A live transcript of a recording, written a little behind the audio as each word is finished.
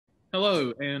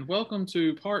Hello, and welcome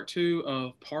to part two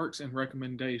of Parks and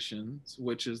Recommendations,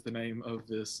 which is the name of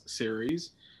this series.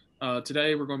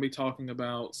 Today, we're going to be talking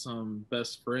about some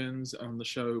best friends on the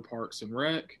show Parks and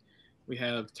Rec. We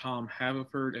have Tom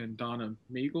Haverford and Donna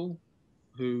Meagle,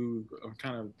 who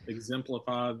kind of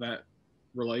exemplify that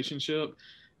relationship.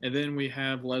 And then we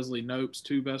have Leslie Knope's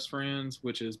two best friends,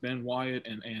 which is Ben Wyatt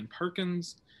and Ann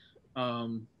Perkins.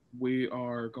 We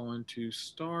are going to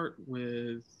start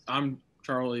with I'm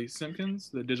Charlie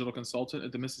Simpkins, the digital consultant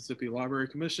at the Mississippi Library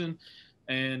Commission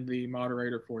and the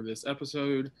moderator for this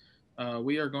episode.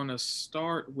 We are going to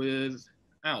start with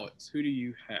Alex. Who do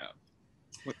you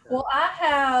have? Well, I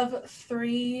have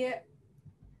three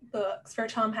books for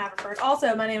Tom Haverford.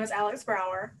 Also, my name is Alex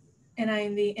Brower, and I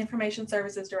am the Information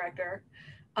Services Director.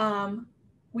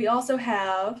 We also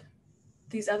have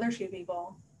these other two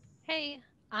people. Hey,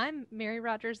 I'm Mary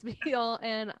Rodgers Beal,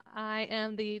 and I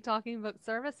am the Talking Book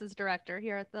Services Director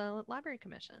here at the Library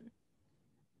Commission.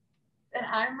 And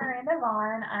I'm Miranda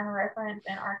Vaughn. I'm a reference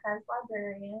and archives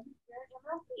librarian here at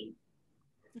MIT.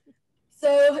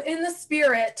 So, in the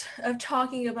spirit of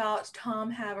talking about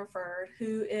Tom Haverford,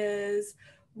 who is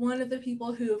one of the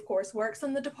people who, of course, works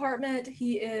in the department,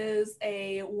 he is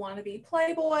a wannabe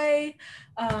playboy.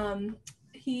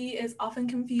 He is often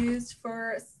confused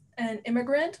for an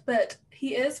immigrant, but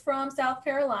he is from South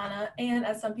Carolina, and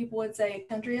as some people would say,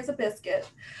 country as a biscuit.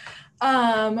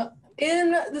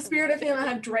 In the spirit of him, I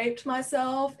have draped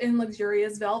myself in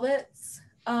luxurious velvets.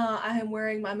 I am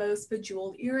wearing my most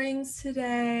bejeweled earrings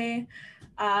today.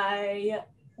 I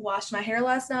washed my hair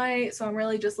last night, so I'm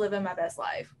really just living my best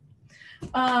life.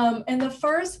 And the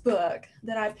first book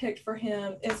that I picked for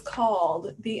him is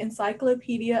called The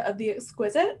Encyclopedia of the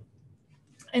Exquisite.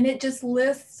 And it just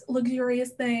lists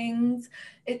luxurious things.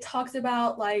 It talks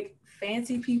about like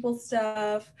fancy people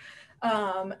stuff.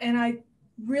 And I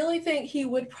really think he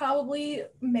would probably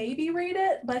maybe read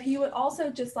it, but he would also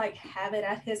just like have it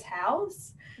at his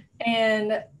house.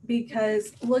 And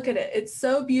because look at it, it's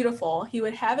so beautiful. He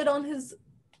would have it on his,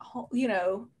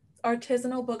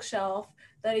 artisanal bookshelf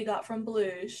that he got from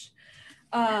Belush.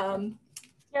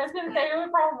 Yeah, I was going to say it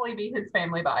would probably be his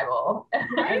family Bible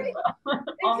Right?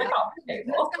 on the coffee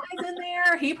table. This guy's in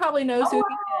there. He probably knows who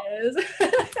he is.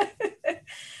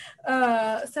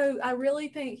 So I really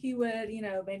think he would,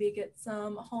 maybe get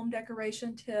some home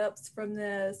decoration tips from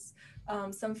this,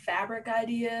 some fabric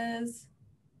ideas.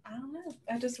 I don't know.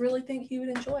 I just really think he would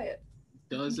enjoy it.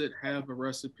 Does it have a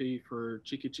recipe for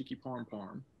chicky chicky parm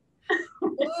parm?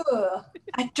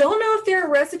 I don't know if there are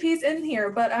recipes in here,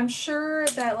 but I'm sure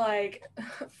that like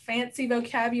fancy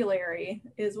vocabulary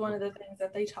is one of the things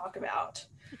that they talk about.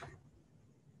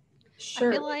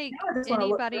 Sure. I feel like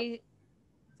anybody.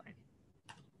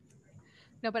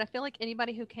 No, but I feel like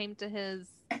anybody who came to his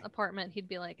apartment, he'd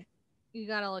be like, "You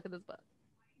gotta look at this book.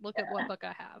 Look at what book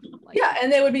I have." Like, yeah,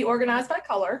 and they would be organized by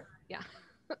color. Yeah,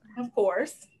 of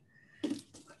course.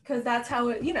 Because that's how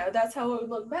it would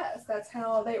look best. That's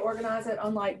how they organize it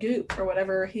on like Goop or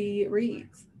whatever he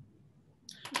reads.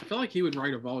 I feel like he would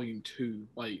write a volume 2,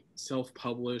 like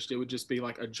self-published. It would just be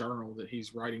like a journal that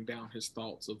he's writing down his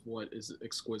thoughts of what is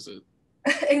exquisite.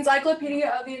 Encyclopedia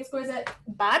of the Exquisite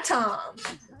by Tom.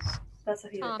 That's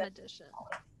what he Tom edition.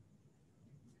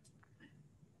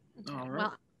 Okay. All right.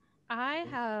 Well, I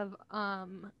have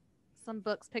some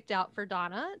books picked out for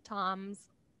Donna, Tom's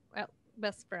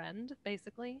best friend,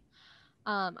 basically.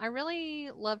 I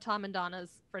really love Tom and Donna's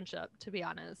friendship, to be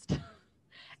honest.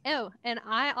 Oh, and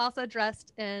I also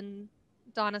dressed in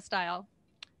Donna style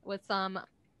with some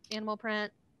animal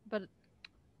print, but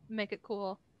make it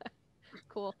cool.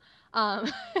 Cool.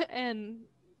 And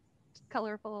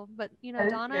colorful, but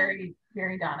Donna, very,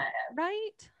 very Donna,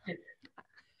 right?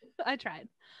 I tried.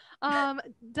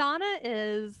 Donna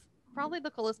is probably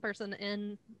the coolest person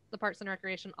in the Parks and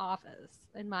Recreation office,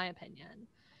 in my opinion.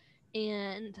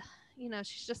 And,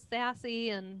 she's just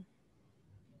sassy and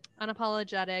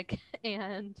unapologetic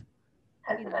and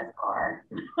has the best car.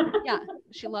 Yeah,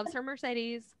 she loves her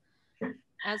Mercedes.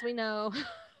 As we know,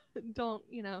 don't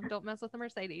mess with the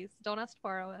Mercedes. Don't ask to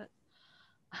borrow it.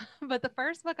 But the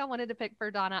first book I wanted to pick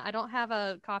for Donna, I don't have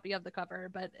a copy of the cover,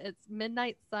 but it's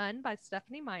Midnight Sun by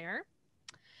Stephenie Meyer.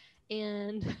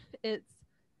 And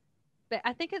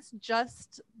I think it's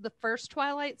just the first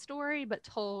Twilight story, but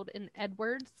told in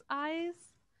Edward's eyes.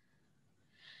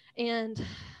 And,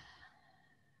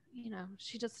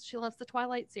 she loves the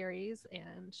Twilight series,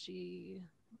 and she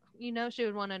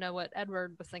would want to know what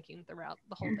Edward was thinking throughout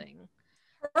the whole thing.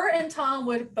 Her and Tom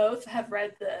would both have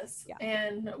read this, yeah.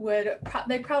 And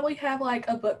they probably have like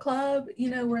a book club,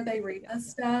 where they read this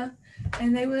stuff,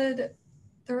 and they would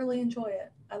thoroughly enjoy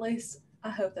it. At least I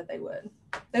hope that they would.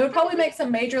 They would probably make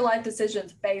some major life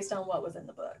decisions based on what was in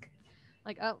the book.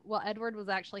 Like, oh, well, Edward was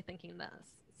actually thinking this.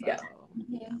 So, Yeah.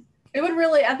 yeah. It would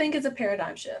really, I think it's a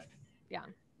paradigm shift. Yeah.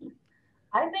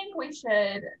 I think we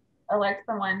should elect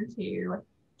someone to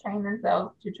chain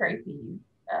themselves to Tracy's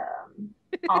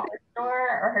office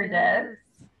door or her desk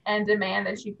and demand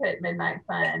that she put Midnight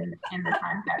Sun in the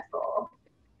time capsule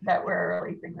that we're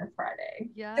releasing this Friday.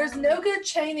 Yeah. There's no good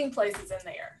chaining places in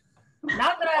there.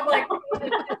 Not that I'm like,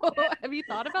 have you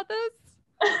thought about this?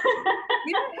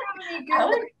 we don't have any good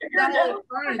like,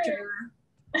 furniture.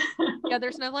 Yeah,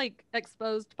 there's no like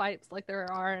exposed pipes like there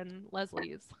are in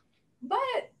Leslie's. But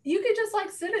you could just like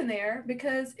sit in there,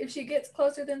 because if she gets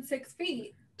closer than 6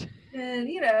 feet, then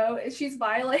you know she's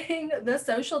violating the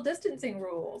social distancing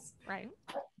rules. Right.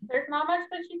 There's not much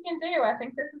that she can do. I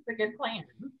think this is a good plan.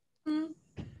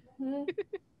 Mm-hmm.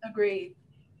 Agreed.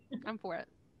 I'm for it.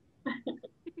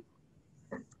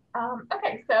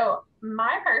 Okay, so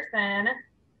my person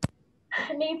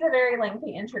needs a very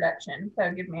lengthy introduction,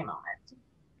 so give me a moment.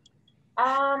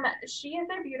 She is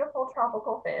a beautiful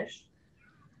tropical fish.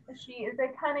 She is a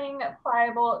cunning,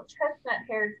 pliable,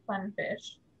 chestnut-haired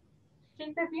sunfish.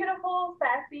 She's a beautiful,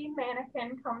 sassy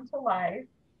mannequin come to life,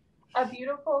 a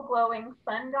beautiful, glowing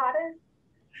sun goddess,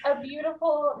 a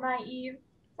beautiful, naive,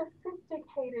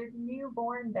 sophisticated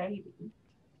newborn baby,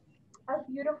 a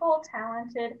beautiful,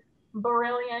 talented,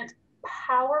 brilliant,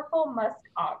 powerful musk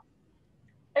ox,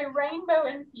 a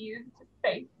rainbow-infused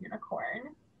space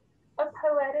unicorn, a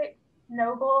poetic,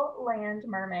 noble land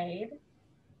mermaid,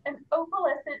 an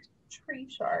opalescent tree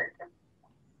shark,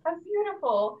 a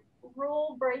beautiful,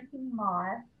 rule-breaking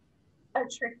moth, a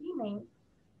tricky mink,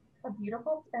 a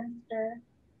beautiful spinster,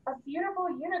 a beautiful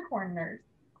unicorn nurse,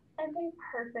 and a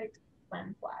perfect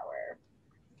sunflower.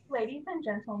 Ladies and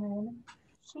gentlemen,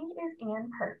 she is Anne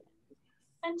Perkins,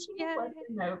 and she is Leslie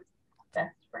Knope's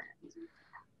best friend.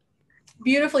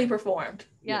 Beautifully performed.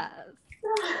 Yes.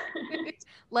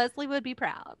 Leslie would be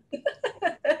proud.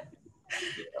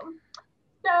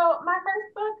 So my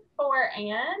first book for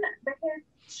Anne, because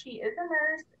she is a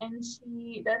nurse and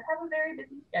she does have a very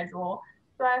busy schedule,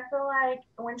 so I feel like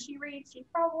when she reads, she's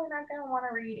probably not going to want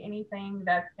to read anything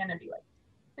that's going to be like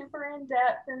super in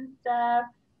depth and stuff.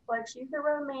 Like she's a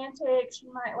romantic, she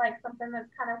might like something that's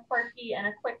kind of quirky and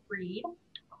a quick read.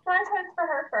 So I chose for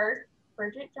her first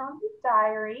Bridget Jones's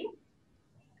Diary.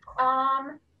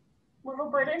 Little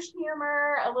British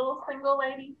humor, a little single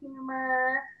lady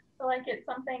humor. I feel like it's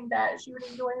something that she would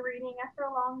enjoy reading after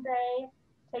a long day,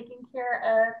 taking care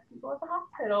of people at the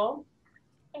hospital.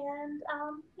 And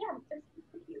yeah, it's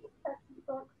just a cute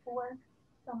book for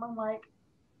someone like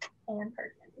Anne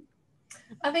Perkins.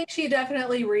 I think she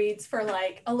definitely reads for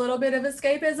like a little bit of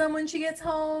escapism when she gets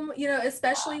home, you know,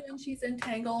 especially when she's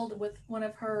entangled with one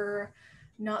of her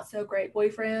not so great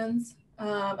boyfriends.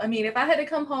 I mean, if I had to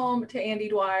come home to Andy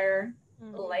Dwyer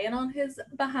laying on his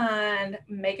behind,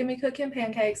 making me cook him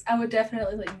pancakes, I would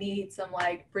definitely need some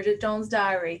like Bridget Jones'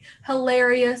 Diary.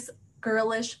 Hilarious,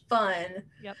 girlish fun.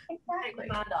 Yep. Take my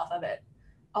mind off of it.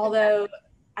 Although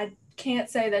I can't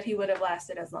say that he would have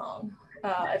lasted as long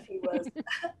if he was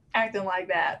acting like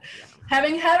that.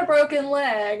 Having had a broken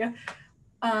leg,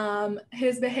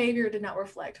 his behavior did not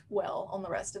reflect well on the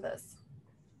rest of us.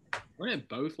 Weren't it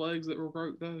both legs that were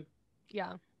broke though?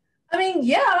 Yeah. I mean,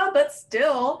 yeah, but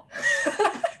still.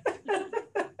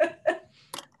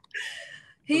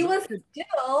 He was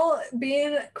still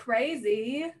being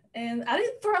crazy, and I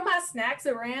didn't throw my snacks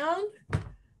around,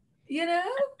 you know?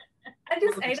 I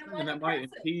just ate them. And that might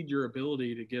impede your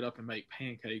ability to get up and make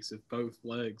pancakes if both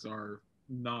legs are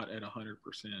not at 100%.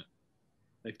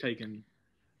 They've taken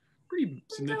pretty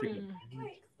significant.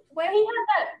 Well, he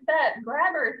had that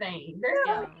grabber thing. There's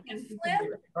nothing you can do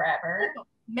with the grabber.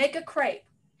 Make a crepe.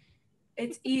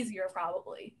 It's easier,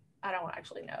 probably. I don't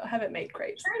actually know. I haven't made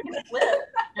crepes. Sure, you can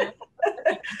flip.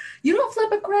 You don't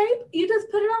flip a crepe. You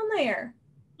just put it on there.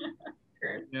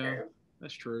 True, Yeah, true.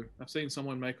 that's true. I've seen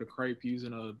someone make a crepe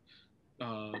using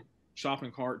a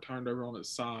shopping cart turned over on its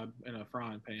side in a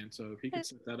frying pan. So he could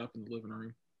set that up in the living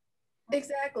room.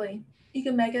 Exactly. You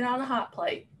can make it on a hot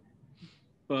plate.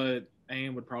 But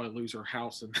Anne would probably lose her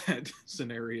house in that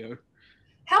scenario.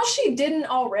 How she didn't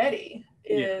already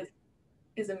is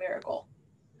a miracle.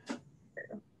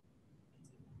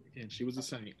 And she was a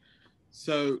saint.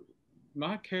 So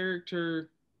my character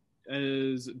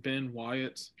is Ben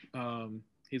Wyatt.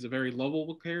 He's a very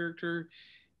lovable character.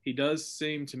 He does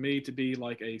seem to me to be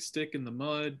like a stick in the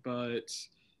mud, but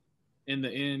in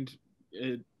the end,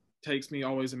 it takes me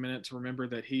always a minute to remember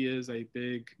that he is a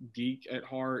big geek at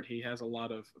heart. He has a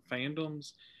lot of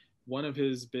fandoms, one of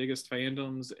his biggest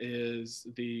fandoms is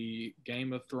the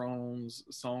Game of Thrones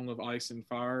Song of Ice and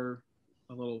Fire,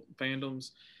 little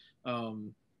fandoms.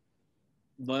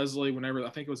 Leslie, whenever I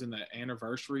think it was in the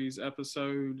anniversaries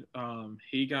episode,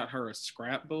 he got her a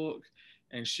scrapbook,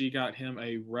 and she got him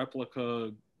a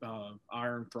replica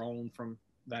Iron Throne from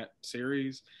that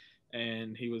series,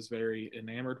 and he was very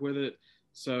enamored with it.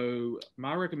 So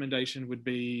my recommendation would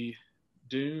be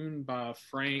Dune by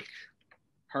Frank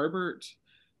Herbert.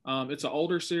 It's an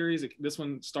older series. This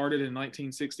one started in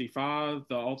 1965.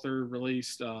 The author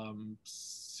released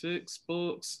 6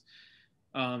 books.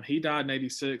 He died in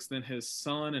 86. Then his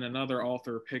son and another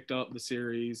author picked up the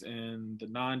series in the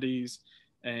 90s,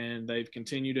 and they've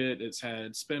continued it. It's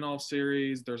had spin-off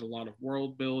series. There's a lot of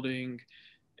world building.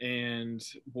 And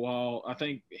while I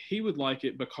think he would like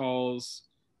it because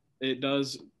it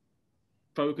does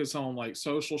focus on like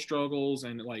social struggles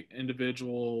and like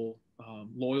individual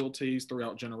loyalties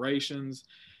throughout generations,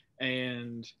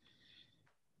 and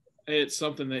it's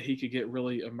something that he could get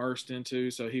really immersed into.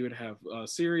 So he would have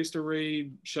series to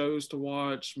read, shows to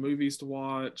watch, movies to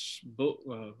watch, book.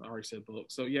 I already said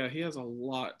books. So yeah, he has a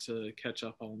lot to catch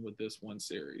up on with this one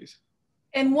series.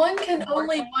 And one can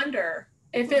only wonder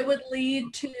if it would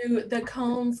lead to the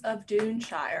Cones of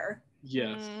Duneshire.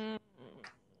 Yes.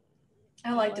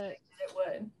 I like to think it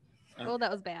would. Oh,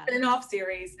 that was bad. Spin-off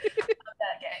series of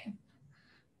that game.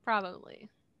 Probably.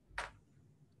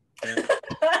 Yeah.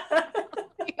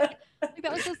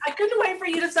 That was just... I couldn't wait for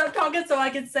you to stop talking so I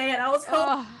could say it. I was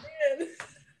hoping.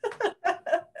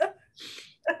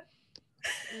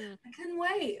 I couldn't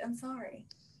wait. I'm sorry.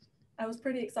 I was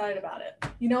pretty excited about it.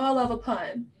 You know I love a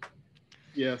pun.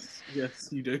 Yes,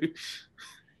 you do.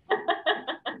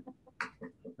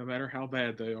 No matter how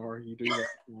bad they are, you do that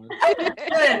one.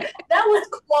 That was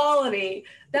quality.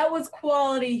 That was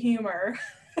quality humor.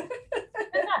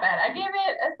 It's not bad. I gave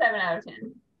it a 7 out of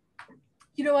 10.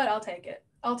 You know what? I'll take it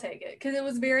because it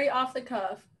was very off the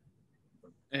cuff.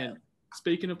 And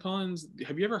speaking of puns,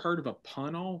 have you ever heard of a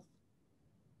pun-off?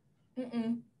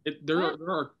 Mm-mm. There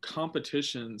are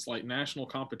competitions, like national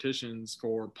competitions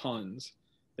for puns.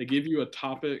 They give you a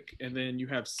topic, and then you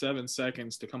have 7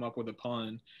 seconds to come up with a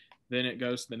pun. Then it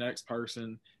goes to the next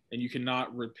person, and you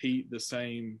cannot repeat the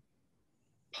same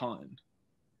pun.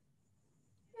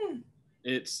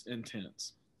 It's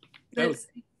intense. It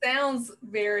sounds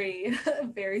very,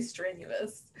 very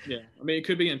strenuous. Yeah, I mean, it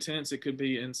could be intense. It could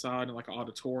be inside in like an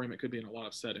auditorium. It could be in a lot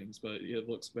of settings, but it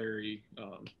looks very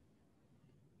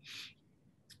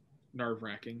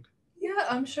nerve-wracking. Yeah,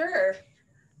 I'm sure.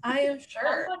 I am sure.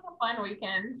 Sounds like a fun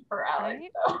weekend for Alex.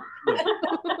 So.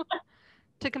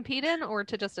 To compete in or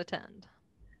to just attend?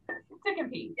 To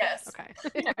compete. Yes. Okay.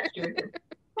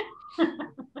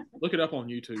 Look it up on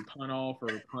YouTube. Pun off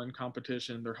or pun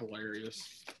competition. They're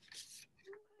hilarious.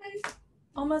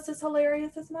 Almost as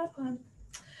hilarious as my pun.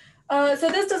 So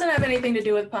this doesn't have anything to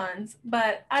do with puns,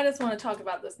 but I just want to talk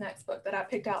about this next book that I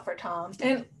picked out for Tom.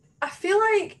 And I feel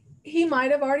like he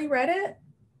might have already read it.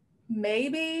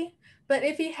 Maybe. But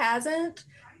if he hasn't,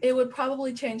 it would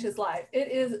probably change his life.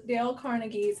 It is Dale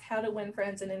Carnegie's How to Win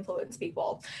Friends and Influence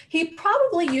People. He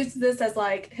probably used this as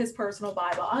like his personal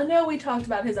Bible. I know we talked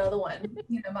about his other one,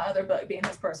 my other book being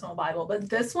his personal Bible, but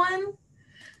this one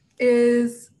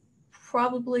is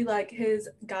probably like his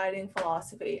guiding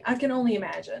philosophy. I can only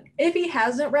imagine. If he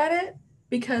hasn't read it,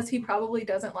 because he probably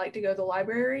doesn't like to go to the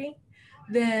library,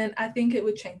 then I think it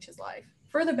would change his life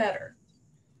for the better.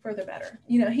 For the better.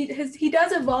 He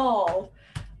does evolve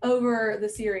over the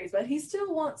series, but he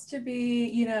still wants to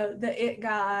be, the it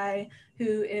guy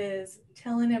who is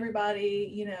telling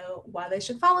everybody, why they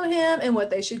should follow him and what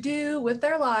they should do with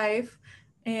their life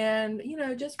and,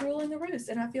 just ruling the roost.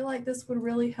 And I feel like this would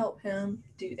really help him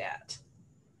do that.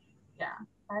 Yeah,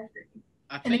 I agree.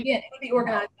 And again, it would be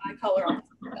organized by color on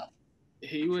himself.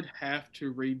 He would have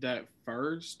to read that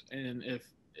first, and if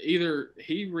either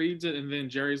he reads it and then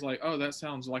Jerry's like, oh, that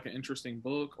sounds like an interesting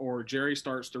book, or Jerry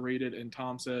starts to read it and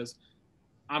Tom says,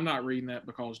 I'm not reading that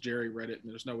because Jerry read it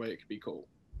and there's no way it could be cool.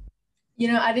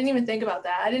 I didn't even think about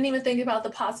that. I didn't even think about the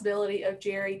possibility of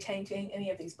Jerry tainting any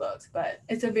of these books, but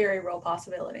it's a very real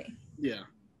possibility. Yeah.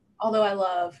 Although I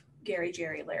love Gary,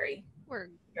 Jerry, Larry. We're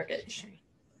Jurgich.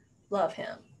 Love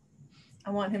him.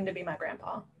 I want him to be my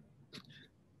grandpa.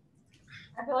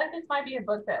 I feel like this might be a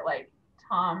book that like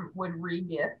Tom would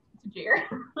re-gift to Jerry.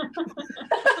 Like,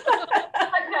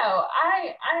 no,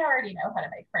 I already know how to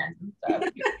make friends and stuff.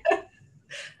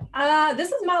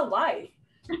 This is my life.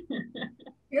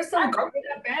 Here's some garbage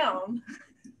I found.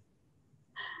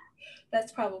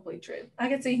 That's probably true. I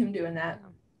could see him doing that.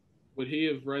 Would he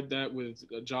have read that with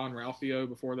John Ralphio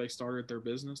before they started their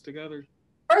business together?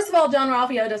 First of all, John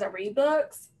Ralphio doesn't read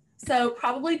books, so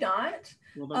probably not.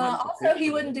 Well, Also, he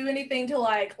wouldn't do anything to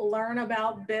like learn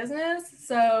about business,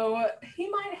 so he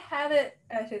might have it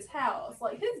at his house.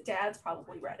 Like his dad's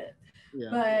probably read it,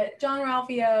 but John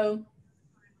Ralphio,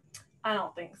 I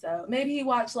don't think so. Maybe he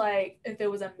watched, like, if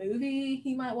there was a movie,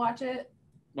 he might watch it.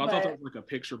 Well, I thought it was like a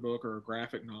picture book or a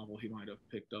graphic novel he might have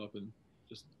picked up and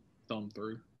just thumbed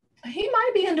through. He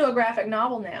might be into a graphic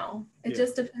novel now. It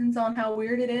just depends on how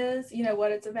weird it is, you know,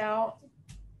 what it's about.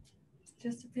 It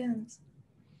just depends.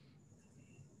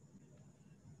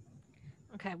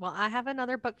 Okay, well, I have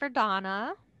another book for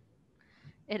Donna.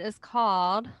 It is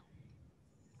called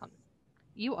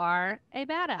You Are a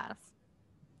Badass.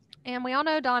 And we all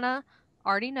know Donna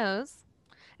already knows.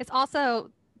 It's also,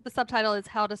 the subtitle is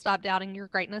How to Stop Doubting Your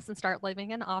Greatness and Start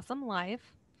Living an Awesome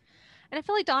Life. And I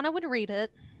feel like Donna would read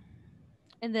it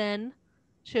and then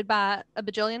she would buy a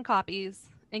bajillion copies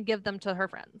and give them to her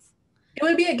friends. It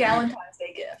would be a Valentine's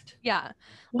Day gift. Yeah.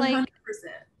 100%. Like,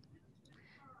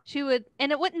 she would,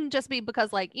 and it wouldn't just be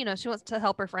because, like, you know, she wants to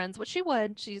help her friends, which she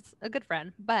would. She's a good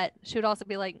friend, but she would also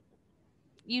be like,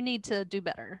 you need to do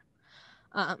better.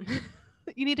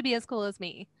 You need to be as cool as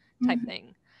me type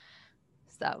thing.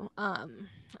 So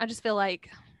I just feel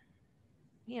like,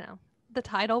 you know, the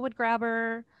title would grab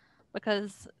her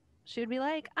because she would be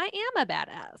like, I am a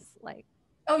badass. Like,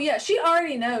 oh yeah, she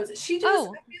already knows. She just, I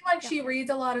feel like she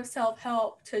reads a lot of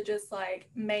self-help to just like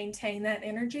maintain that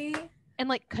energy. And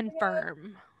like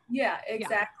confirm. Yeah,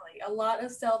 exactly. Yeah. A lot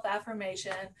of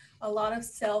self-affirmation, a lot of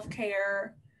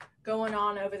self-care going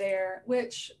on over there,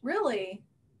 which really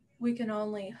we can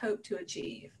only hope to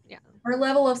achieve. Yeah. Her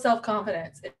level of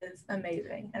self-confidence is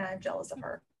amazing, and I'm jealous of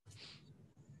her.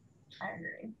 I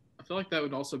agree. I feel like that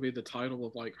would also be the title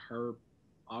of like her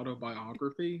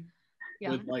autobiography.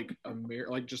 Yeah. With like a mirror,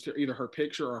 like just either her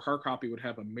picture or her copy would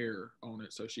have a mirror on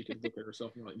it so she could look at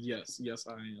herself and be like, yes,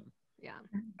 I am. Yeah.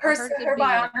 Her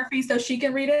biography so she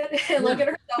can read it and look at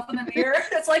herself in the mirror.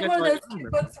 It's like one of those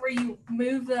books where you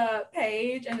move the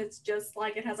page and it's just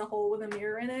like it has a hole with a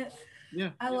mirror in it.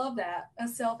 Yeah. I love that. A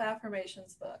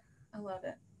self-affirmations book. I love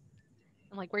it.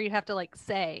 And like where you have to like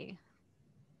say,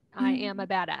 I am a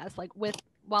badass, like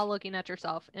while looking at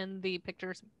yourself in the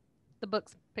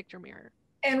book's picture mirror.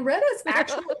 And Retta's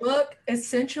actual book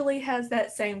essentially has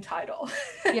that same title.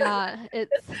 Yeah,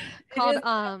 it's called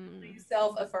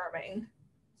Self-Affirming.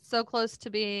 So Close to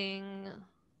Being,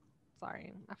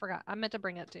 sorry, I forgot. I meant to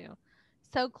bring it to you.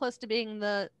 So Close to Being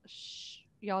the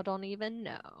y'all don't even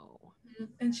know.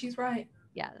 And she's right.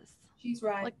 Yes. She's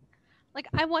right. Like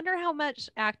I wonder how much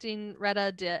acting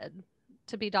Retta did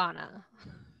to be Donna.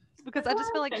 Because I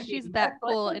just feel like she's that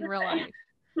cool in real life.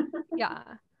 Yeah.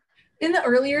 In the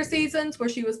earlier seasons where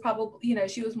she was probably, you know,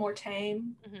 she was more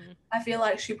tame, I feel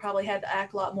like she probably had to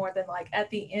act a lot more than like at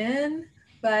the end.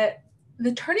 But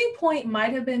the turning point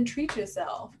might have been Treat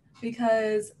Yourself,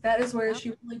 because that is where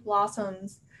she really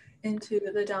blossoms into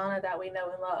the Donna that we know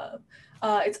and love.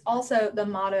 It's also the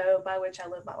motto by which I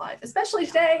live my life, especially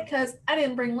today because I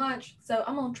didn't bring lunch. So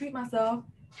I'm going to treat myself.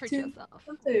 Treat yourself.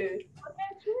 Some food.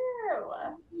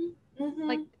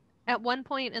 Like at one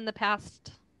point in the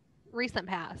recent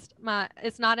past,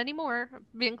 it's not anymore,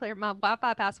 being clear, my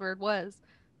Wi-Fi password was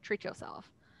Treat Yourself.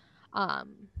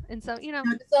 And so, you know,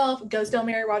 go still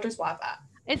marry Rodgers Wi-Fi.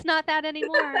 It's not that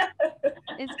anymore.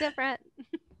 It's different.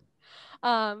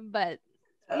 But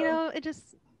you know, it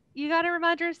just, you got to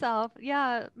remind yourself,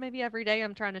 maybe every day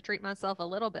I'm trying to treat myself a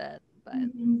little bit, but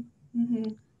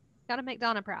got to make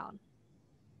Donna proud.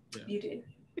 Yeah. You do.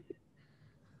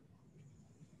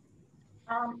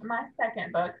 My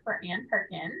second book for Ann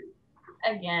Perkins.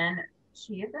 Again,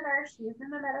 she is a nurse. She is in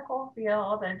the medical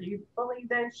field. I do believe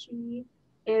that she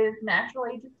is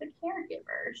naturally just a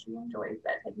caregiver. She enjoys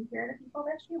that, taking care of the people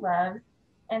that she loves.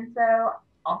 And so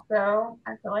also,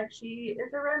 I feel like she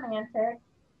is a romantic.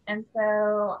 And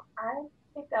so I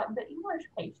picked up The English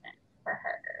Patient for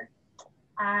her.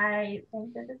 I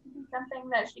think that this would be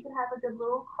something that she could have a good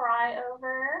little cry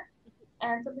over,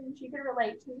 and something she could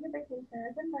relate to because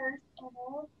there's a nurse in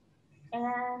it.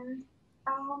 And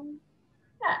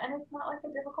and it's not like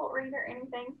a difficult read or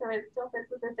anything, so it still fits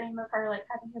with the theme of her like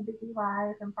having a busy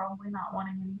life and probably not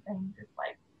wanting anything just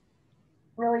like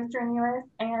really strenuous.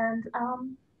 And I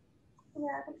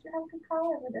think she'd have a good cry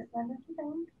over this one, don't you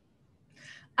think?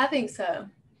 I think so.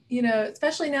 You know,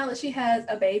 especially now that she has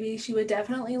a baby, she would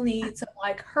definitely need some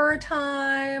like her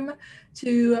time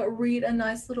to read a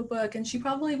nice little book, and she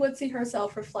probably would see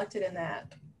herself reflected in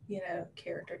that, you know,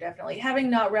 character. Definitely. Having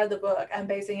not read the book, I'm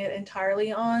basing it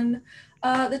entirely on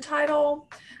the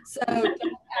title, so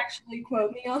don't actually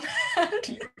quote me on that.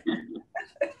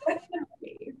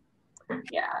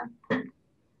 Yeah.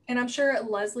 And I'm sure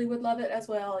Leslie would love it as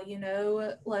well.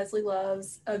 Leslie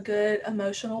loves a good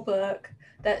emotional book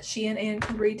that she and Anne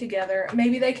can read together.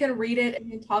 Maybe they can read it and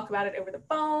then talk about it over the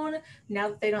phone now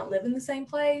that they don't live in the same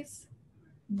place.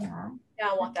 Yeah. Yeah,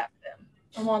 I want that for them.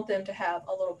 I want them to have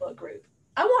a little book group.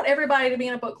 I want everybody to be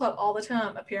in a book club all the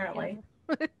time, apparently.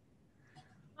 Yeah.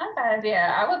 Not bad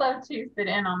idea. I would love to sit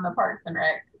in on the Parks and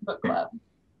Rec book club.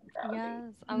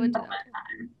 Yes, I would do a fun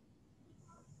that. time.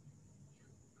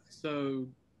 So,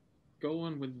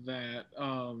 going with that,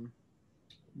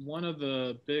 one of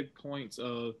the big points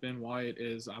of Ben White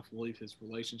is, I believe, his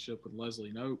relationship with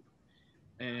Leslie Knope.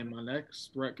 And my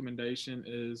next recommendation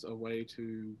is a way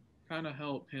to kind of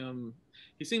help him.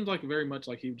 He seems like very much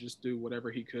like he would just do whatever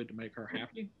he could to make her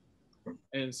happy.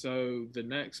 And so the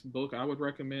next book I would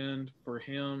recommend for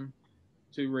him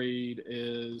to read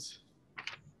is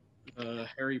the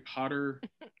Harry Potter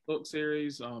book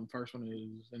series. First one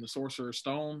is In the Sorcerer's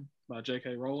Stone by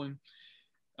J.K. Rowling.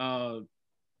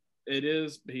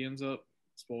 He ends up,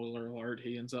 spoiler alert,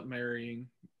 he ends up marrying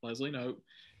Leslie Knope.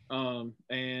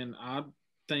 And I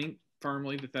think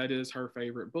firmly that is her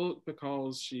favorite book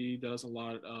because she does a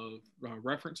lot of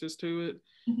references to it.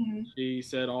 Mm-hmm. She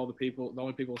said the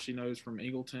only people she knows from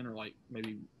Eagleton are like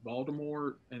maybe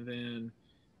Voldemort. And then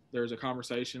there's a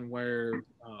conversation where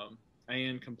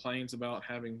Anne complains about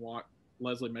having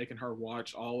Leslie making her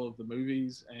watch all of the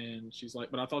movies. And she's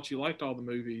like, but I thought you liked all the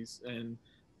movies. And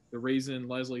the reason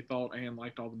Leslie thought Anne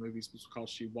liked all the movies was because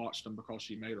she watched them because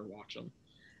she made her watch them.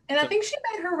 And I think she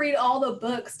made her read all the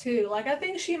books too. Like, I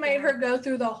think she made her go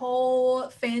through the whole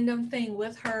fandom thing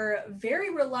with her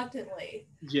very reluctantly.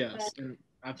 Yes. And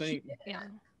I think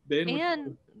Ben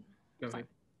and go ahead.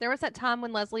 There was that time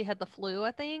when Leslie had the flu,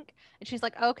 I think, and she's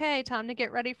like, okay, time to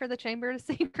get ready for the Chamber of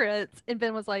Secrets. And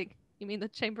Ben was like, you mean the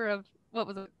Chamber of, what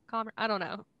was it? I don't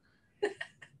know.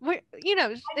 It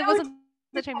wasn't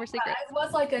the Chamber of Secrets. It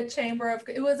was like a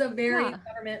it was a very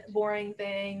government boring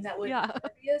thing that would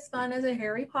be as fun as a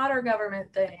Harry Potter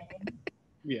government thing.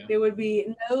 Yeah. There would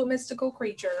be no mystical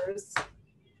creatures.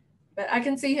 But I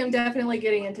can see him definitely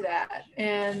getting into that.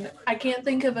 And I can't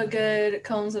think of a good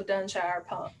Cones of Dunshire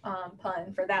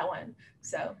pun for that one.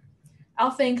 So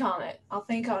I'll think on it.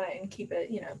 And keep it,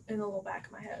 in the little back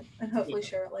of my head and hopefully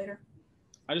share it later.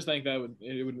 I just think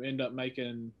it would end up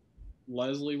making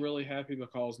Leslie really happy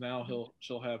because now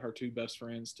she'll have her two best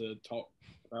friends to talk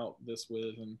about this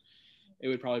with, and it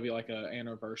would probably be like an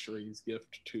anniversary's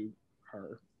gift to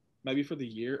her. Maybe for the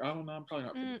year. I don't know. I'm probably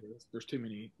not for the year. There's too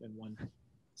many in one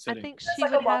setting. I think she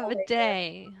would have a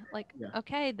day. Like,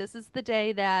 okay, this is the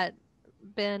day that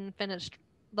Ben finished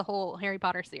the whole Harry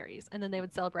Potter series, and then they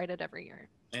would celebrate it every year.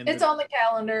 And it's on the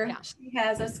calendar. Yeah. She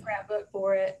has a scrapbook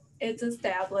for it. It's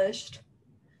established.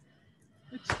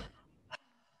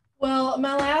 Well,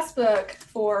 my last book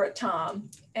for Tom,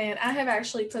 and I have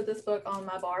actually put this book on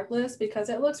my Bard list because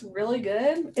it looks really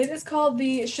good. It is called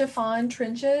The Chiffon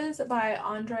Trenches by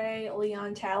Andre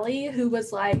Leon Talley, who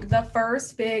was like the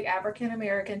first big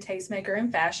African-American tastemaker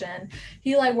in fashion.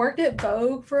 He worked at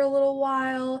Vogue for a little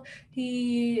while.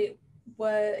 He's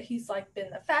like been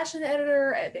the fashion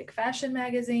editor at big fashion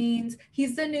magazines.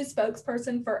 He's the new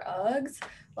spokesperson for Uggs.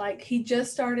 Like, he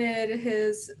just started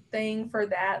his thing for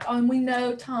that. And we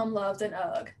know Tom loves an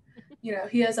Ugg.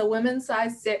 He has a women's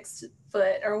size 6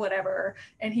 foot or whatever,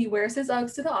 and he wears his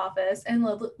Uggs to the office, and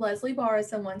Leslie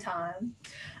borrows them one time.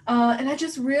 And I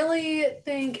just really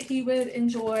think he would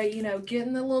enjoy,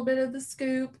 getting a little bit of the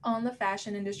scoop on the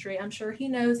fashion industry. I'm sure he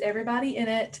knows everybody in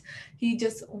it. He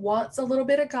just wants a little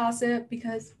bit of gossip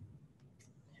because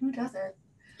who doesn't?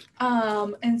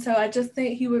 And so I just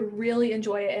think he would really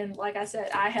enjoy it. And like I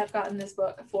said, I have gotten this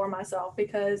book for myself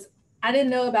because I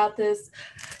didn't know about this.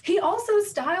 He also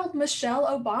styled Michelle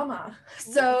Obama.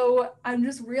 So I'm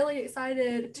just really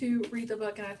excited to read the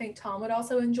book. And I think Tom would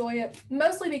also enjoy it,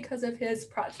 mostly because of his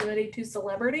proximity to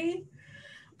celebrity.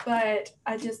 But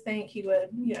I just think he would,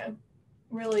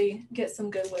 really get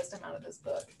some good wisdom out of this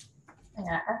book.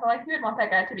 Yeah, I feel like he would want that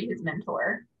guy to be his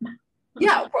mentor.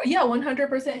 Yeah,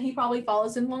 100%. He probably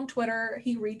follows him on Twitter.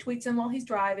 He retweets him while he's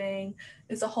driving.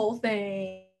 It's a whole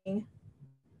thing.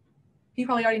 He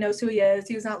probably already knows who he is.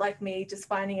 He was not like me, just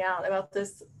finding out about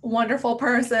this wonderful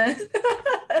person.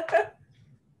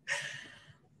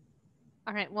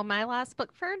 All right. Well, my last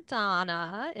book for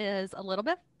Donna is a little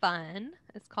bit fun.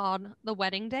 It's called The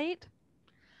Wedding Date.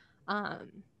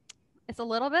 It's a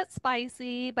little bit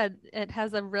spicy, but it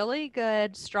has a really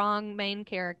good, strong main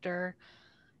character.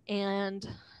 And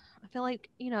I feel like,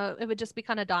 it would just be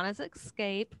kind of Donna's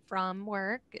escape from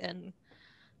work. And,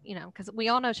 because we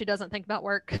all know she doesn't think about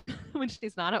work when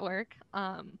she's not at work.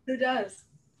 Who does?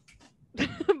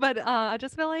 But I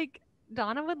just feel like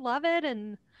Donna would love it,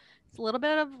 and it's a little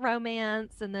bit of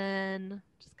romance, and then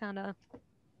just kind of,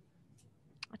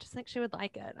 I just think she would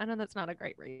like it. I know that's not a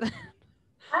great reason.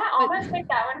 I almost picked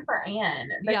that one for Anne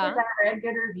because Yeah. I read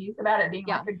good reviews about it being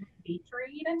Yeah. like a good beach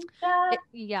read and stuff.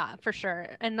 Yeah, for sure.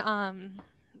 And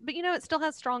but you know, it still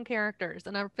has strong characters,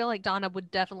 and I feel like Donna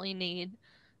would definitely need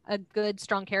a good,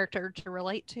 strong character to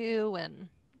relate to, and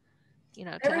you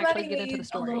know, to Everybody actually get into the needs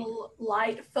a story. little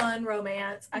light, fun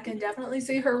romance. I can definitely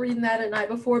see her reading that at night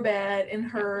before bed in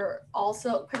her all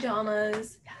silk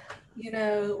pajamas, you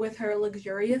know, with her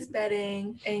luxurious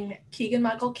bedding and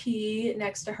Keegan-Michael Key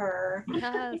next to her.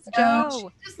 Yes, So Joe.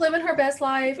 she's just living her best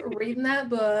life, reading that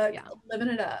book, Yeah. living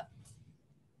it up.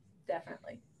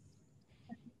 Definitely.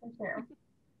 For sure.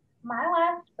 My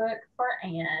last book for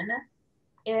Anne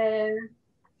is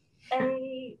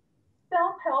a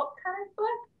self-help kind of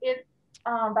book. It's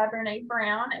by Brene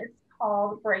Brown. It's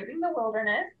called Braving the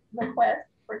Wilderness, The Quest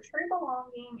for True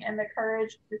Belonging and the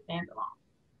Courage to Stand Alone.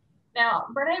 Now,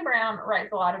 Brene Brown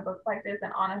writes a lot of books like this,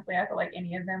 and honestly, I feel like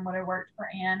any of them would have worked for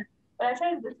Anne. But I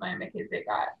chose this one because it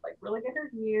got like really good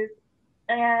reviews,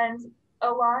 and a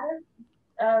lot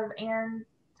of Anne's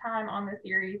time on the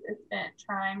series is spent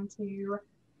trying to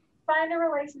find a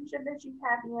relationship that she's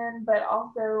happy in, but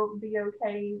also be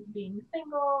okay being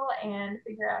single and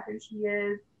figure out who she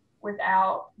is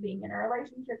without being in a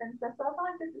relationship and stuff. So I feel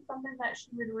like this is something that she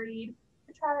would read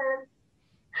to try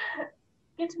to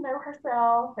get to know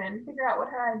herself and figure out what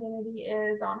her identity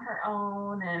is on her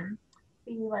own and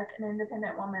be like an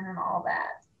independent woman and all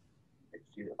that. But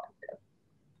she would like this.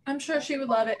 I'm sure she would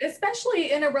love it,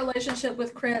 especially in a relationship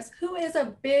with Chris, who is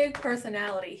a big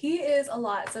personality. He is a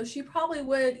lot. So she probably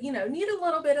would, you know, need a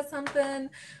little bit of something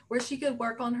where she could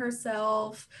work on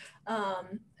herself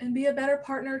and be a better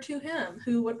partner to him,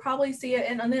 who would probably see it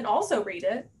and then also read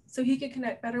it so he could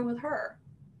connect better with her.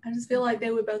 I just feel like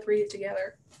they would both read it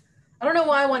together. I don't know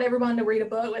why I want everyone to read a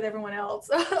book with everyone else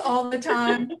all the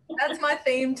time. That's my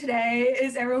theme today,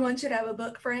 is everyone should have a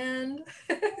book friend.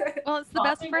 Well, it's the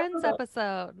best friends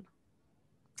episode.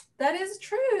 That is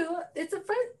true. It's a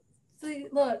friend. See,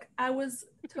 look, I was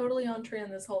totally on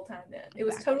trend this whole time then. It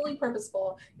was totally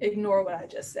purposeful. Ignore what I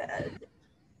just said.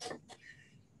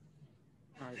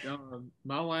 All right.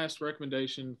 My last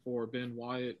recommendation for Ben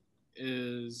Wyatt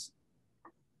is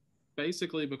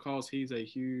basically because he's a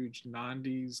huge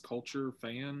 90s culture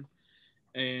fan.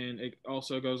 And it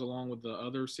also goes along with the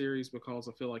other series because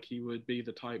I feel like he would be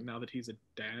the type, now that he's a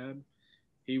dad,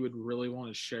 he would really want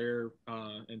to share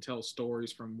and tell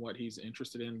stories from what he's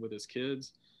interested in with his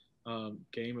kids.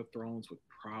 Game of Thrones would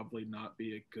probably not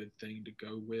be a good thing to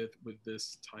go with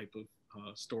this type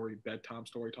of story, bedtime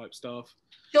story type stuff.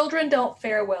 Children don't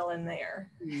fare well in there,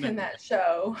 in that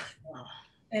show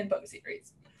and book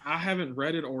series. I haven't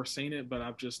read it or seen it, but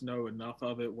I just know enough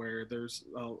of it where there's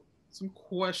some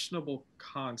questionable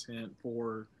content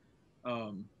for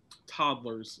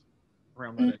toddlers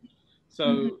around that age.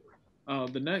 So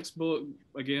the next book,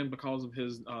 again, because of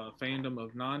his fandom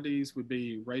of 90s, would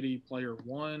be Ready Player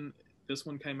One. This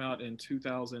one came out in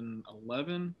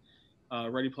 2011.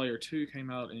 Ready Player Two came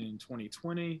out in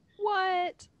 2020.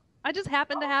 What? I just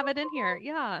happened to have it in here.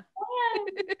 Yeah.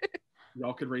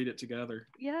 Y'all could read it together.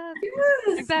 Yeah.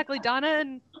 Yes. Exactly.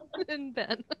 Donna and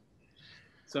Ben.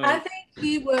 So I think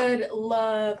he would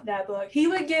love that book. He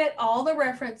would get all the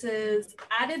references.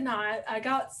 I did not. I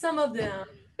got some of them,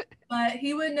 but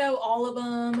he would know all of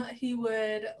them. He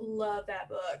would love that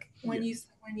book. When you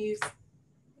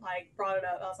like brought it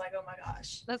up, I was like, oh my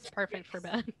gosh. That's perfect for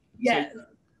Ben. Yes. So,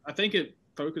 I think it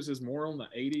focuses more on the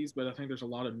 80s, but I think there's a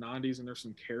lot of 90s and there's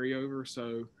some carryover.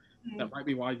 So that might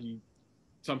be why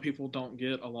some people don't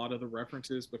get a lot of the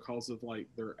references because of like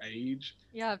their age.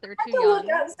 Yeah, if they're I too had to look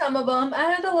young. up some of them. I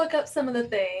had to look up some of the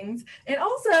things. And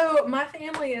also, my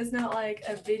family is not like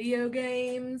a video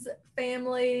games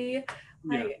family.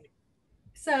 Like,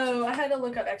 so I had to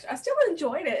look up extra. I still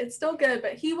enjoyed it. It's still good,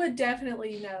 but he would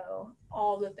definitely know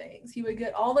all the things. He would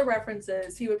get all the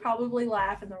references. He would probably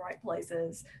laugh in the right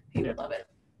places. He would love it.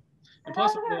 And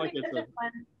plus, I feel like it's a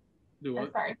do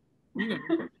what? Sorry. You know.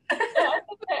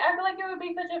 I feel like it would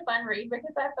be such a fun read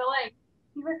because I feel like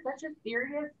he was such a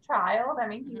serious child. I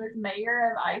mean, he was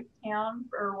mayor of Icetown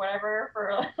or whatever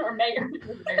or mayor. He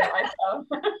was mayor of Icetown.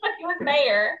 He was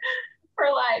mayor for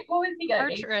like, what was he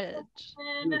going? Partridge.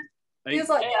 He was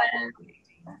like, so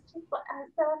I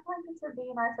feel like this would be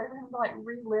a nice way for him to like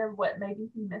relive what maybe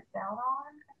he missed out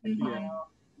on. He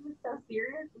was so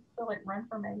serious to still like run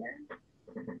for mayor.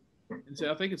 And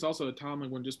so I think it's also a time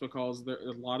when, just because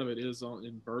a lot of it is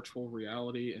in virtual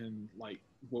reality and like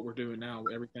what we're doing now,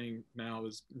 everything now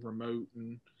is remote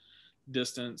and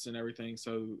distance and everything.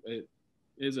 So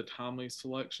is a timely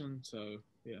selection. So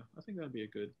yeah, I think that'd be a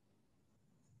good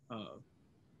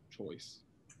choice.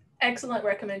 Excellent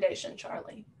recommendation,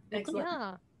 Charlie. Excellent.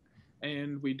 Yeah.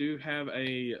 And we do have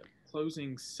a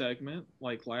closing segment.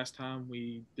 Like last time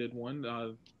we did one.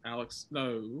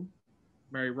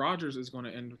 Mary Rodgers is going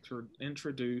to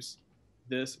introduce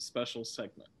this special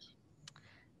segment.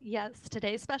 Yes,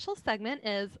 today's special segment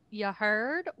is You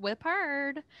Heard with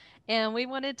Purd. And we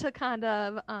wanted to kind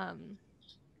of,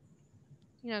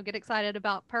 get excited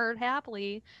about Purd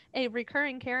Happily, a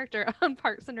recurring character on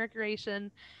Parks and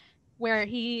Recreation, where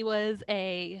he was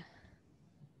a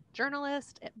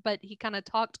journalist, but he kind of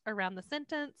talked around the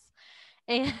sentence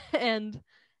and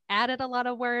added a lot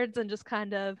of words and just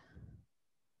kind of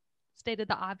stated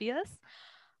the obvious.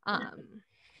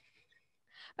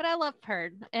 But I love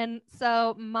Purd. And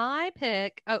so my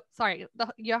pick,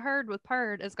 You Heard with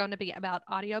Purd is going to be about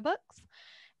audiobooks.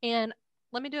 And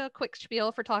let me do a quick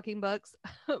spiel for talking books.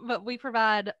 But we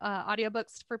provide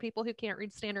audiobooks for people who can't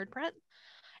read standard print.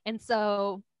 And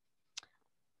so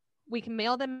we can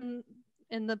mail them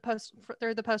in the post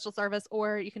through the postal service,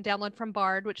 or you can download from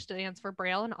Bard, which stands for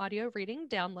Braille and Audio Reading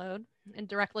Download, and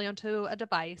directly onto a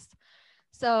device.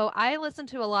 So I listened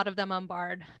to a lot of them on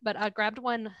Bard, but I grabbed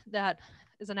one that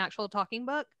is an actual talking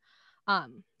book.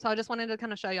 So I just wanted to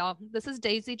kind of show y'all. This is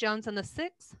Daisy Jones and the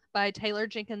Six by Taylor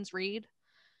Jenkins Reid.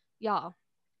 Y'all,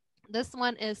 this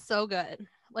one is so good.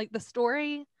 Like, the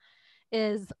story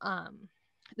is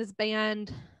this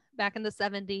band back in the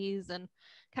 70s and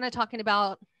kind of talking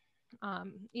about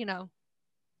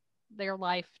their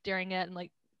life during it, and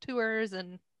like tours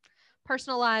and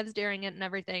personal lives during it and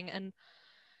everything. And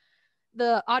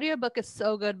the audiobook is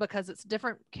so good because it's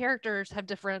different characters have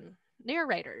different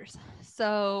narrators.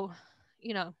 So,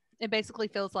 it basically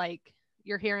feels like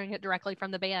you're hearing it directly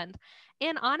from the band.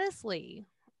 And honestly,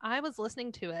 I was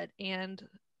listening to it and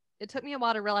it took me a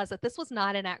while to realize that this was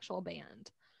not an actual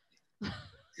band.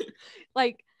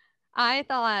 Like, I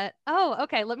thought, oh,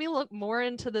 okay, let me look more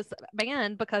into this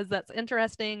band because that's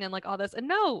interesting and like all this. And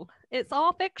no, it's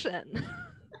all fiction.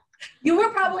 You were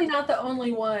probably not the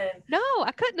only one. No,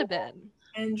 I couldn't have been.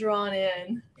 And drawn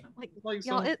in. Like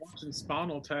someone watching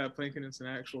Spinal Tap thinking it's an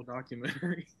actual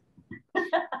documentary. I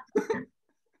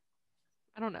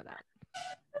don't know that.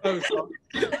 Oh, sorry.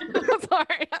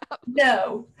 Sorry.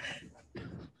 No.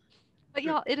 But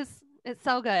y'all, it's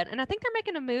so good. And I think they're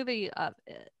making a movie of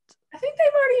it. I think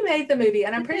they've already made the movie,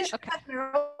 and I'm pretty sure it has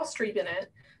Meryl Streep in it,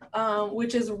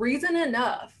 which is reason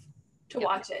enough to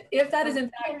watch it. If that is in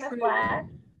fact true.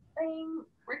 Thing,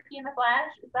 Ricky and the Flash,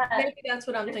 is that? Maybe that's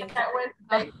what I'm thinking.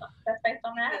 That's based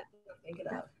on that?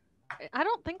 I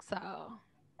don't think so.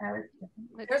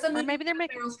 There's a movie, maybe they're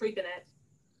making Meryl Streep in it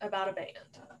about a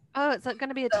band. Oh, it's going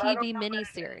to be a TV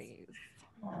miniseries.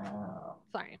 Oh.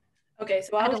 Sorry. Okay,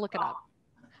 so I had to look it up.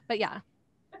 But yeah.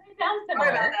 Sorry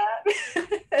about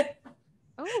that.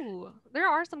 Oh, there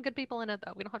are some good people in it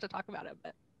though. We don't have to talk about it,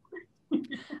 but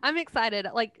I'm excited.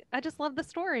 Like, I just love the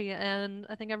story, and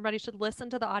I think everybody should listen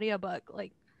to the audiobook.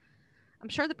 Like, I'm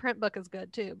sure the print book is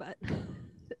good too, but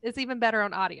it's even better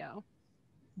on audio.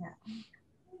 Yeah.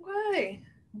 Why?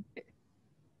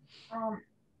 I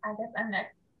guess I'm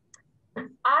next.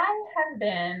 I have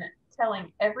been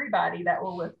telling everybody that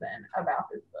will listen about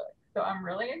this book, so I'm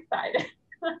really excited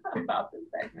about this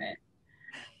segment.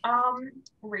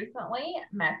 Recently,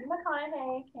 Matthew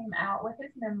McConaughey came out with his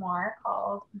memoir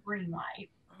called Greenlights.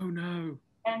 Oh no.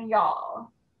 And y'all,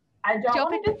 I don't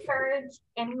want to discourage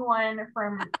anyone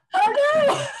from Oh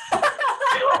no.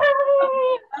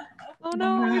 Oh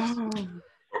no.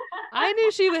 I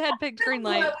knew she had picked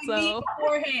Greenlights, so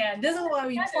beforehand. This is why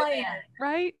we plan.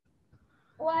 Right?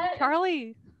 What?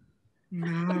 Charlie.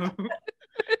 No.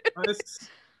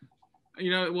 You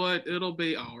know what? It'll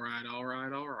be all right.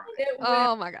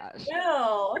 Oh my gosh.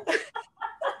 No. That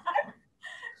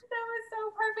was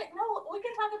so perfect. No, we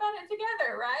can talk about it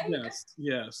together, right?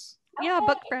 Yes. Okay. Yeah,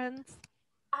 book friends.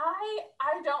 I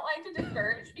don't like to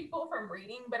discourage people from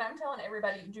reading, but I'm telling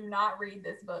everybody, do not read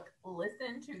this book.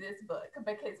 Listen to this book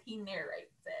because he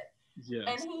narrates it. Yes.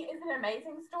 And he is an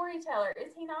amazing storyteller.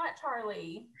 Is he not,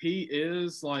 Charlie? He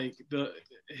is. Like,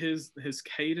 his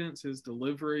cadence, his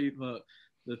delivery,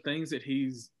 the things that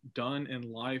he's done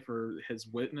in life or has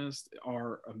witnessed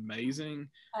are amazing.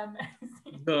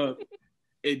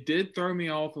 It did throw me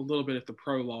off a little bit at the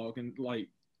prologue, and like,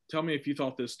 tell me if you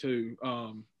thought this too.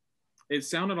 It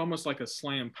sounded almost like a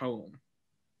slam poem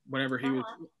whenever he was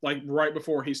like right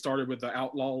before he started with the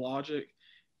outlaw logic.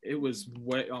 It was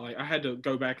way, like, I had to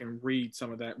go back and read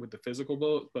some of that with the physical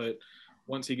book, but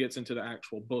once he gets into the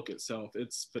actual book itself,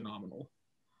 it's phenomenal.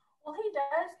 Well, he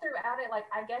does throughout it, like,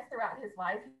 I guess throughout his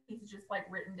life, he's just, like,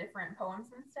 written different poems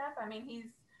and stuff. I mean, he's,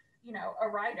 you know, a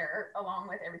writer along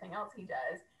with everything else he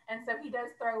does. And so he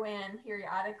does throw in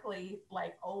periodically,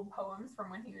 like, old poems from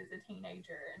when he was a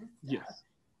teenager and stuff. Yes.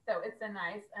 So it's a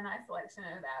nice selection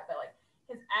of that. But, like,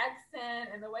 his accent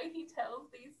and the way he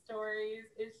tells these stories,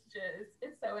 it's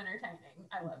so entertaining.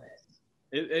 I love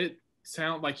it. It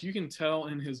sounds like, you can tell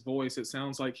in his voice, it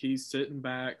sounds like he's sitting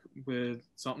back with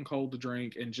something cold to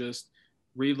drink and just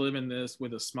reliving this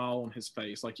with a smile on his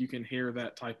face. Like, you can hear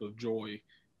that type of joy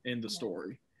in the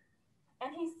story.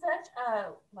 And he's such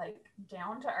a, like,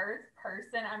 down-to-earth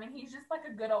person. I mean, he's just like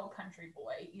a good old country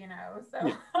boy, you know? So,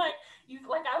 like,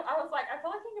 I was like, I feel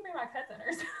like he could be my cousin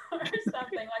or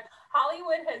something. Like,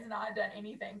 Hollywood has not done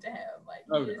anything to him. Like,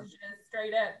 he is just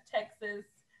straight up Texas,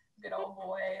 good old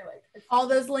boy. Like, all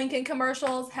those Lincoln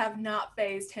commercials have not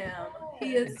phased him.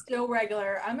 He is still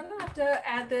regular. I'm gonna have to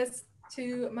add this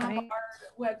to my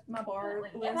bar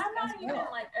list. And I'm not even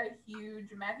like a huge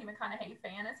Matthew McConaughey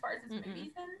fan as far as his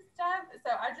movies and stuff.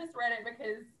 So I just read it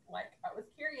because, like, I was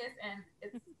curious, and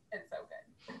it's so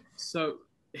good. So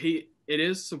it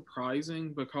is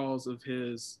surprising because of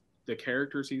the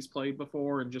characters he's played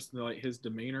before and just like his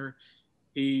demeanor.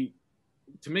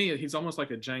 To me, he's almost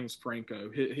like a James Franco.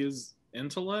 His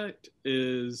intellect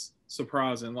is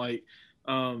surprising. Like,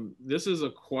 this is a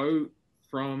quote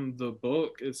from the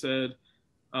book. It said,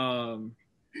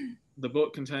 the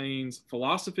book contains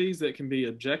philosophies that can be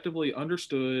objectively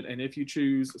understood and, if you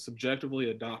choose,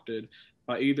 subjectively adopted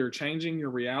by either changing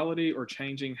your reality or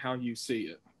changing how you see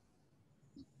it.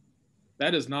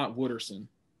 That is not Wooderson.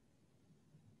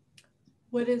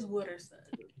 What is Wooderson?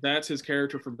 That's his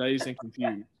character from Dazed and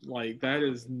Confused. Like, that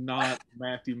is not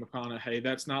Matthew McConaughey.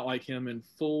 That's not like him in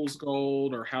Fool's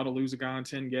Gold or How to Lose a Guy in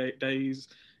 10 Days.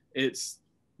 It's,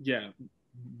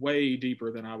 way deeper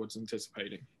than I was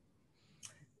anticipating.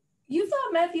 You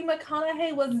thought Matthew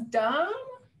McConaughey was dumb?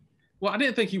 Well, I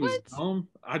didn't think he was dumb.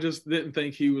 I just didn't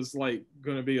think he was, like,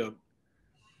 going to be a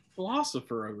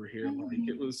philosopher over here. Like,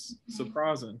 it was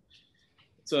surprising.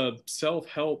 It's a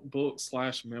self-help book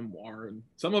 / memoir, and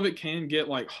some of it can get,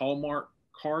 like, Hallmark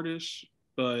cardish,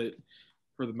 but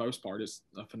for the most part, it's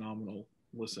a phenomenal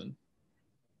listen.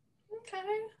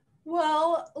 Okay.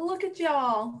 Well, look at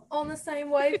y'all on the same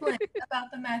wavelength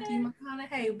about the Matthew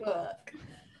McConaughey book.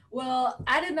 Well,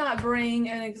 I did not bring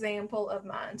an example of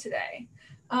mine today,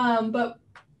 but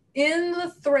in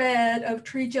the thread of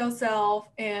treat yourself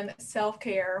and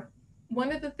self-care,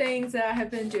 one of the things that I have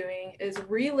been doing is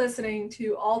re-listening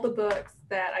to all the books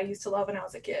that I used to love when I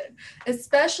was a kid,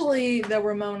 especially the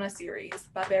Ramona series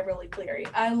by Beverly Cleary.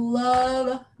 I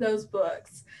love those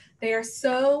books. They are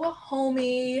so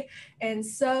homey and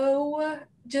so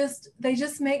they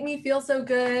just make me feel so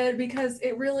good, because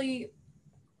it really,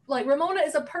 like, Ramona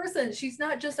is a person. She's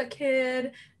not just a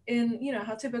kid in, you know,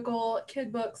 how typical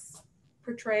kid books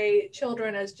portray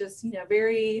children as just, you know,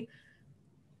 very,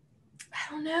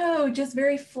 I don't know, just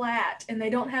very flat, and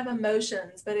they don't have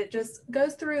emotions, but it just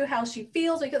goes through how she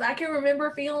feels, because I can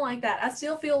remember feeling like that. I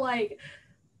still feel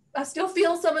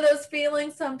some of those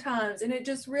feelings sometimes, and it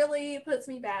just really puts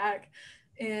me back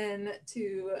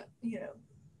into, you know,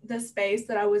 the space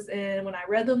that I was in when I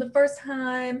read them the first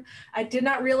time. I did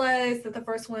not realize that the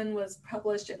first one was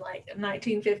published in, like,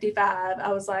 1955.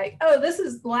 I was like, oh, this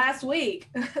is last week.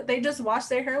 They just wash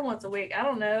their hair once a week. I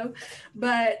don't know.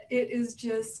 But it is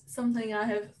just something I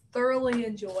have thoroughly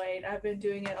enjoyed. I've been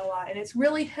doing it a lot, and it's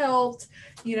really helped,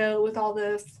 you know, with all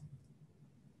this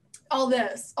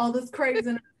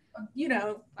craziness, you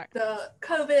know, the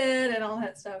COVID and all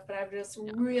that stuff. But I've just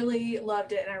really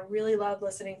loved it, and I really love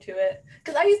listening to it,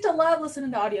 because I used to love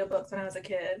listening to audiobooks when I was a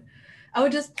kid. I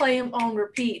would just play them on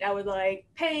repeat. I would, like,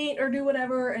 paint or do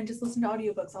whatever and just listen to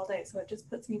audiobooks all day. So it just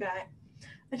puts me back.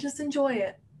 I just enjoy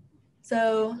it.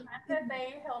 So that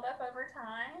they held up over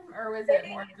time, or was it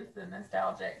more just a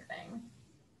nostalgic thing?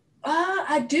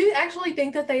 I do actually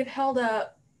think that they've held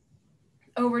up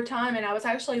over time, and I was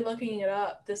actually looking it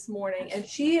up this morning, and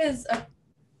she is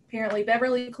apparently,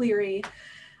 Beverly Cleary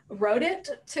wrote it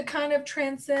to kind of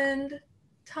transcend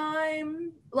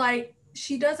time. Like,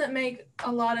 she doesn't make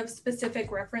a lot of specific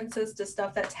references to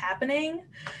stuff that's happening,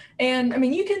 and I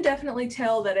mean, you can definitely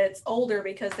tell that it's older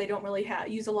because they don't really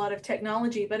use a lot of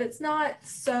technology, but it's not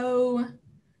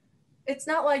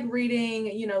like reading,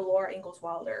 you know, Laura Ingalls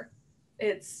Wilder.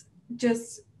 It's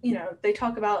just, you know, they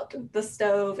talk about the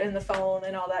stove and the phone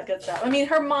and all that good stuff. I mean,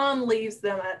 her mom leaves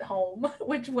them at home,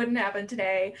 which wouldn't happen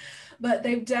today, but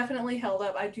they've definitely held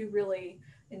up. I do really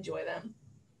enjoy them.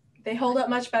 They hold up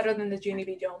much better than the Junie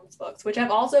B. Jones books, which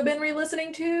I've also been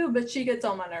re-listening to, but she gets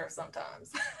on my nerves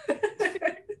sometimes.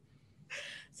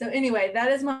 So anyway,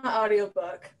 that is my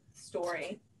audiobook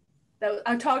story.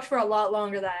 I talked for a lot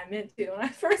longer than I meant to when I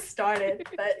first started,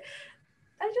 but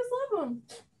I just love them.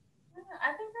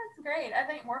 I think that's great. I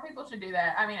think more people should do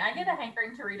that. I mean, I get a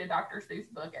hankering to read a Dr. Seuss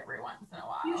book every once in a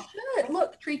while. You should.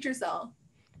 Look, treat yourself.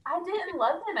 I didn't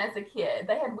love them as a kid.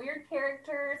 They had weird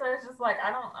characters. I was just like,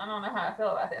 I don't know how I feel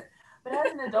about this. But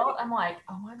as an adult, I'm like,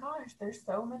 oh my gosh, there's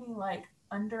so many like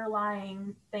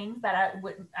underlying things that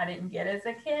I didn't get as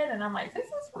a kid, and I'm like, this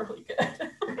is really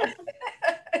good.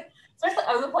 Especially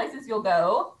other places you'll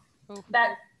go.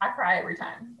 That I cry every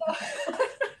time.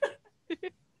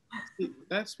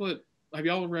 That's what. Have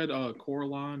y'all read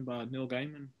Coraline by Neil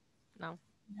Gaiman? No.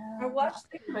 I watched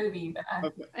the movie,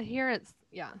 but I hear it's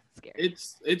scary.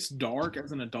 It's dark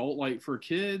as an adult. Like for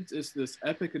kids, it's this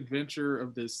epic adventure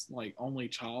of this like only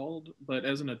child. But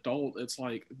as an adult, it's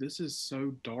like this is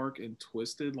so dark and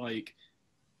twisted. Like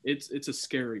it's a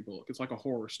scary book. It's like a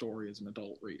horror story as an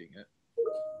adult reading it.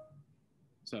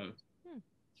 So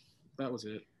that was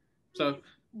it. So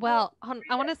well,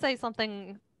 I want to say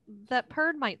something that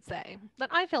Perd might say, that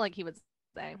I feel like he would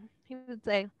say. He would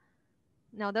say,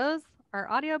 now those are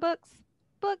audiobooks,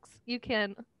 books you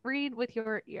can read with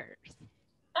your ears.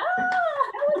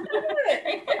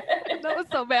 That was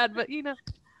so bad, but you know,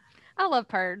 I love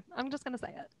Perd. I'm just going to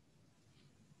say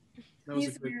it.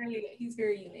 He's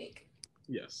very unique.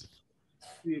 Yes.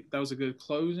 That was a good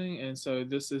closing. And so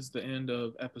this is the end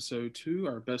of episode 2,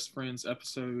 our best friends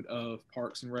episode of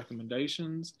Parks and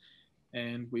Recommendations.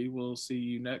 And we will see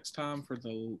you next time for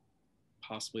the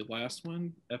possibly last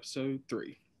one, episode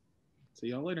 3. See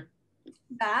y'all later.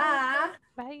 Bye.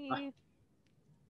 Bye.